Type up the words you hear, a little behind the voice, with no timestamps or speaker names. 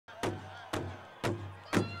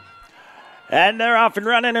And they're off and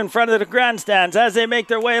running in front of the grandstands. As they make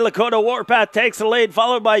their way, Lakota Warpath takes the lead,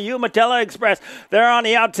 followed by Umatilla Express. There on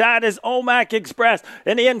the outside is Omak Express.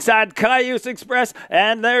 In the inside, Cayuse Express.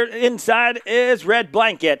 And their inside is Red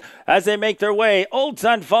Blanket. As they make their way, Old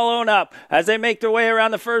Sun following up. As they make their way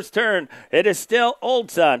around the first turn, it is still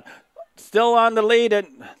Old Sun. Still on the lead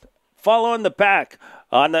and following the pack.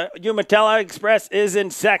 On the Umatilla Express is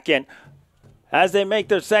in second. As they make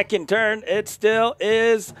their second turn, it still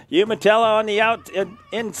is Umatilla on the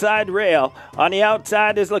inside rail. On the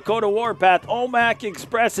outside is Lakota Warpath. Omak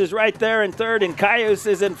Express is right there in third, and Cayuse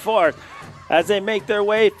is in fourth as they make their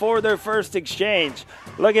way for their first exchange.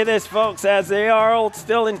 Look at this, folks, as they are all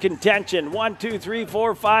still in contention. 1, 2, 3,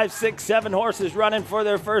 4, 5, 6, 7 horses running for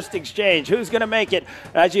their first exchange. Who's going to make it?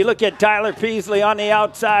 As you look at Tyler Peasley on the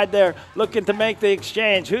outside there, looking to make the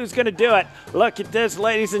exchange. Who's going to do it? Look at this,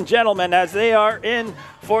 ladies and gentlemen, as they are in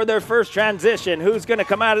for their first transition. Who's going to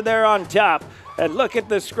come out of there on top? And look at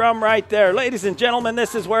the scrum right there. Ladies and gentlemen,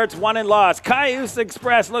 this is where it's won and lost. Cayuse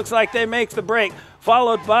Express looks like they make the break,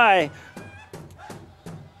 followed by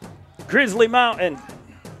Grizzly Mountain.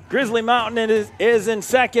 Grizzly Mountain is in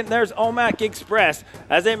second. There's Omak Express.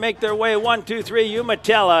 As they make their way, 1, 2, 3,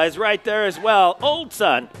 Umatilla is right there as well. Old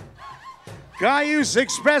Sun. Cayuse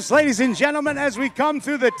Express, ladies and gentlemen, as we come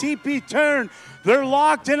through the TP turn, they're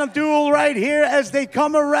locked in a duel right here as they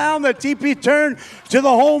come around the TP turn to the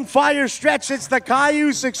home fire stretch. It's the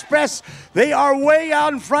Cayuse Express. They are way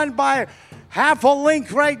out in front by half a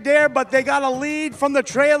length right there, but they got a lead from the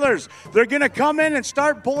trailers. They're going to come in and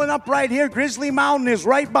start pulling up right here. Grizzly Mountain is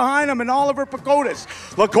right behind them, and Oliver Pacotis.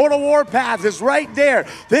 Lakota Warpath is right there.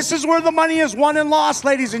 This is where the money is won and lost,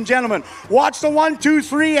 ladies and gentlemen. Watch the 1, 2,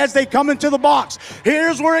 3 as they come into the box.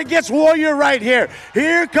 Here's where it gets warrior right here.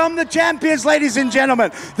 Here come the champions, ladies and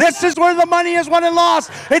gentlemen. This is where the money is won and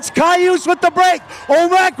lost. It's Cayuse with the break.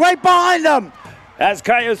 Omak right behind them. As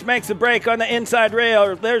Cayuse makes a break on the inside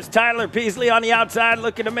rail, there's Tyler Peasley on the outside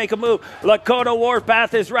looking to make a move. Lakota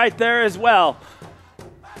Warpath is right there as well.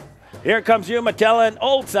 Here comes Umatilla and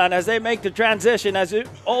Old Sun as they make the transition. As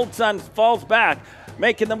Old Sun falls back,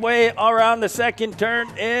 making the way around the second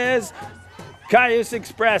turn is Cayuse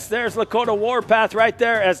Express. There's Lakota Warpath right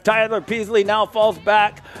there as Tyler Peasley now falls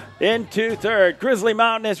back into third. Grizzly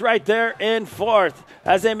Mountain is right there in fourth.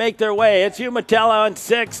 As they make their way, it's Umatilla in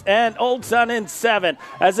 6 and Old Sun in 7.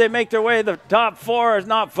 As they make their way, the top 4 is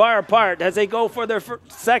not far apart. As they go for their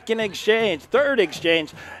third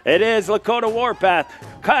exchange, it is Lakota Warpath,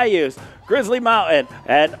 Cayuse, Grizzly Mountain,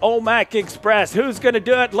 and Omak Express. Who's going to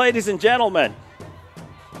do it, ladies and gentlemen?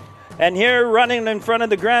 And here running in front of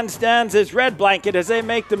the grandstands is Red Blanket as they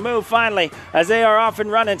make the move finally, as they are off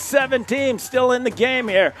and running. 7 teams still in the game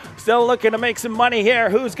here, still looking to make some money here.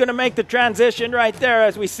 Who's going to make the transition right there?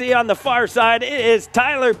 As we see on the far side, it is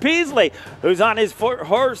Tyler Peasley, who's on his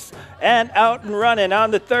horse and out and running on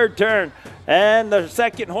the third turn. And the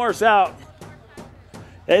second horse out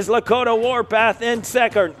is Lakota Warpath in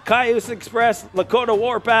second. Cayuse Express, Lakota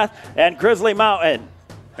Warpath, and Grizzly Mountain.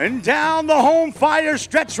 And down the home fire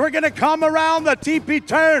stretch, we're going to come around the TP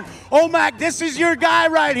turn. Omak, this is your guy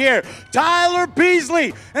right here. Tyler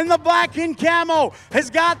Peasley in the black and camo has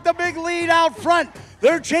got the big lead out front.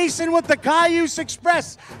 They're chasing with the Cayuse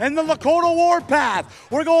Express and the Lakota Warpath.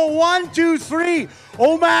 We're going 1, 2, 3.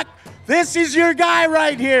 Omak, this is your guy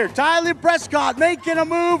right here. Tyler Prescott making a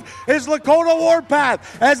move is Lakota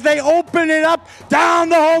Warpath as they open it up down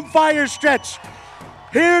the home fire stretch.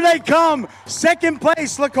 Here they come, second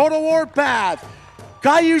place, Lakota Warpath.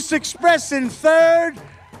 Cayuse Express in third.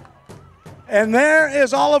 And there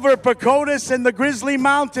is Oliver Pacotis and the Grizzly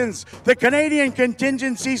Mountains. The Canadian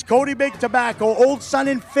contingencies, Cody Big Tobacco, Old Sun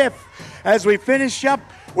in fifth. As we finish up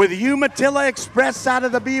with Umatilla Express out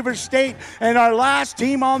of the Beaver State. And our last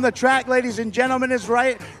team on the track, ladies and gentlemen, is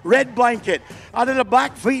Red Blanket out of the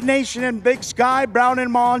Blackfeet Nation in Big Sky, Brown in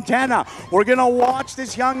Montana. We're going to watch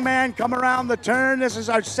this young man come around the turn. This is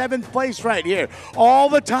our 7th place right here. All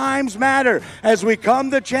the times matter as we come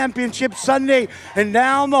to Championship Sunday. And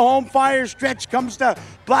down the home fire stretch comes the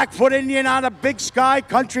Blackfoot Indian out of Big Sky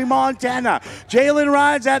Country, Montana. Jalen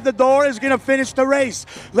Rides at the door is going to finish the race.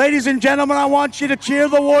 Ladies and gentlemen, I want you to cheer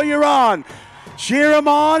the warrior on. Cheer him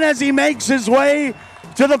on as he makes his way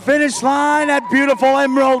to the finish line at beautiful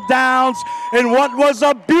Emerald Downs in what was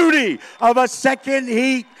a beauty of a second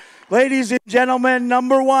heat. Ladies and gentlemen,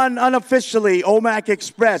 number 1 unofficially, Omak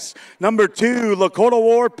Express. Number 2, Lakota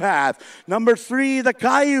Warpath. Number 3, the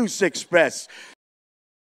Cayuse Express.